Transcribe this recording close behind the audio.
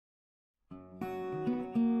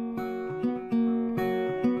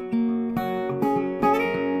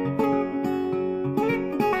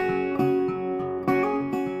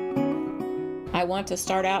want to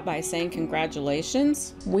start out by saying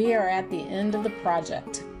congratulations. We are at the end of the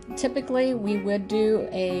project. Typically, we would do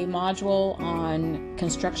a module on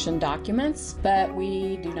construction documents, but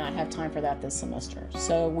we do not have time for that this semester.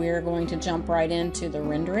 So we're going to jump right into the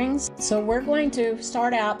renderings. So we're going to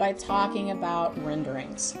start out by talking about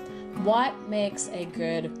renderings. What makes a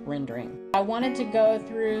good rendering? I wanted to go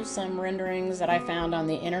through some renderings that I found on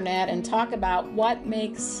the internet and talk about what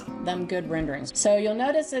makes them good renderings. So you'll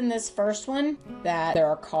notice in this first one that there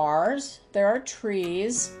are cars, there are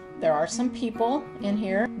trees, there are some people in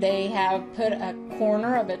here. They have put a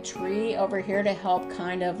corner of a tree over here to help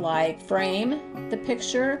kind of like frame the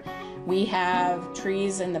picture. We have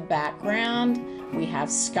trees in the background. We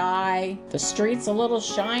have sky. The street's a little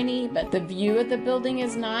shiny, but the view of the building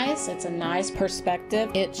is nice. It's a nice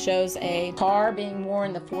perspective. It shows a car being more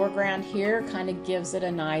in the foreground here, kind of gives it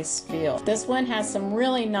a nice feel. This one has some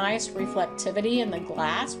really nice reflectivity in the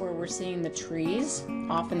glass where we're seeing the trees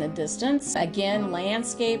off in the distance. Again,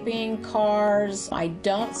 landscaping, cars. I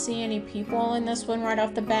don't see any people in this one right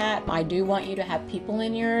off the bat. I do want you to have people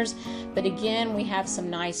in yours, but again, we have some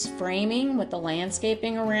nice framing with the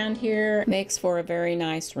landscaping around here. Makes for a very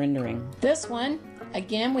nice rendering. This one,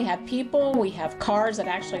 again, we have people, we have cars that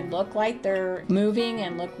actually look like they're moving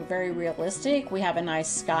and look very realistic. We have a nice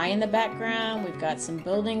sky in the background. We've got some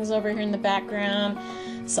buildings over here in the background,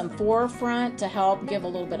 some forefront to help give a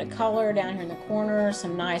little bit of color down here in the corner,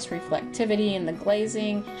 some nice reflectivity in the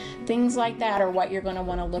glazing. Things like that are what you're going to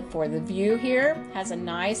want to look for. The view here has a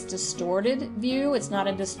nice distorted view. It's not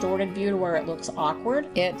a distorted view to where it looks awkward.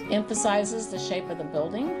 It emphasizes the shape of the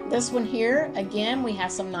building. This one here, again, we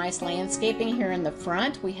have some nice landscaping here in the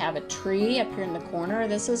front. We have a tree up here in the corner.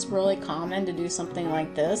 This is really common to do something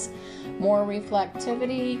like this. More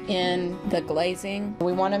reflectivity in the glazing.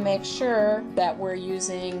 We want to make sure that we're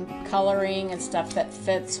using coloring and stuff that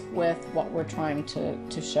fits with what we're trying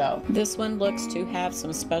to show. This one looks to have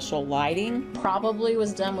some special lighting. Probably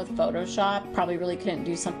was done with Photoshop. Probably really couldn't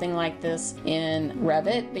do something like this in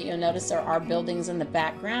Revit, but you'll notice there are buildings in the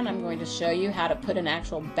background. I'm going to show you how to put an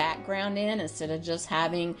actual background in instead of just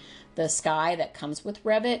having the sky that comes with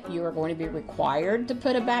Revit. You are going to be required to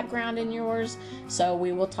put a background in yours, so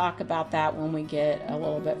we will talk about that when we get a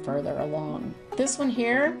little bit further along. This one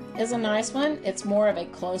here is a nice one. It's more of a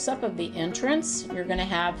close-up of the entrance. You're going to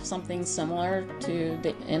have something similar to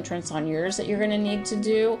the entrance on yours that you're going to need to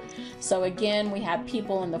do. So again, we have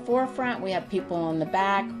people in the forefront, we have people in the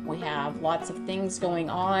back, we have lots of things going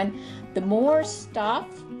on. The more stuff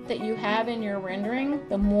that you have in your rendering,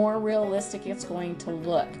 the more realistic it's going to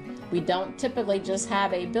look. We don't typically just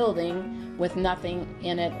have a building with nothing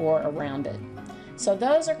in it or around it. So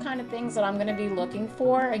those are kind of things that I'm going to be looking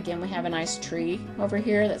for. Again, we have a nice tree over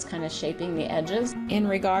here that's kind of shaping the edges. In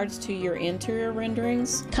regards to your interior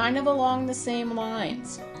renderings, kind of along the same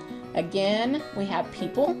lines. Again, we have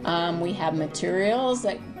people, we have materials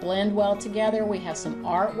that blend well together. We have some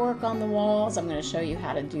artwork on the walls. I'm going to show you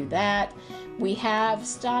how to do that. We have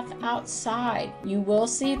stuff outside. You will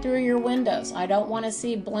see through your windows. I don't want to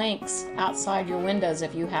see blanks outside your windows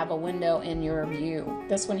if you have a window in your view.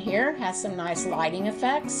 This one here has some nice lighting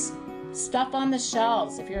effects. Stuff on the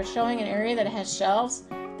shelves. If you're showing an area that has shelves,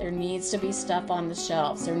 there needs to be stuff on the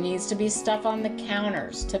shelves. There needs to be stuff on the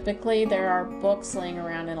counters. Typically, there are books laying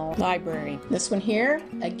around in a library. This one here,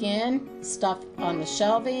 again, stuff on the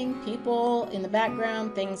shelving, people in the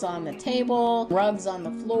background, things on the table, rugs on the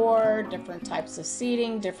floor, different types of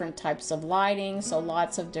seating, different types of lighting, so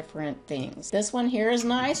lots of different things. This one here is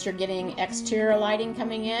nice. You're getting exterior lighting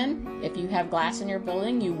coming in. If you have glass in your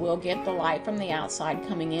building, you will get the light from the outside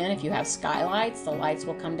coming in. If you have skylights, the lights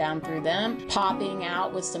will come down through them, popping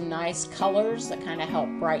out with some nice colors that kind of help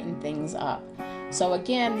brighten things up. So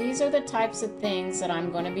again, these are the types of things that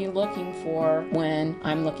I'm going to be looking for when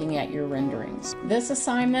I'm looking at your renderings. This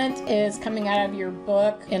assignment is coming out of your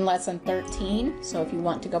book in lesson 13, so if you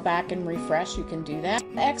want to go back and refresh, you can do that.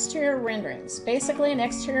 Exterior renderings. Basically, an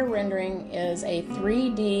exterior rendering is a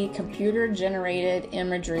 3D computer-generated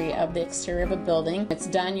imagery of the exterior of a building. It's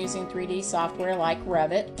done using 3D software like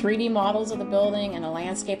Revit. 3D models of the building and a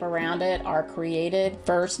landscape around it are created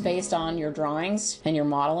first based on your drawings and your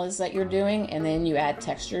models that you're doing, and then you add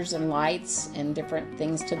textures and lights and different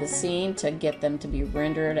things to the scene to get them to be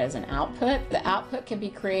rendered as an output. The output can be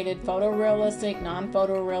created photorealistic,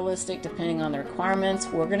 non-photorealistic, depending on the requirements.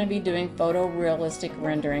 We're going to be doing photorealistic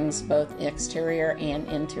renderings, both exterior and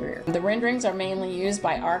interior. The renderings are mainly used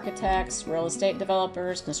by architects, real estate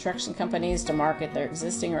developers, construction companies to market their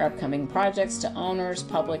existing or upcoming projects to owners,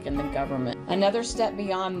 public, and the government. Another step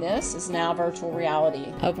beyond this is now virtual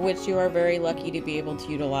reality, of which you are very lucky to be able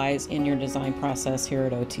to utilize in your design project. process here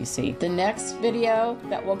at OTC. The next video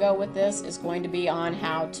that will go with this is going to be on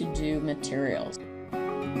how to do materials.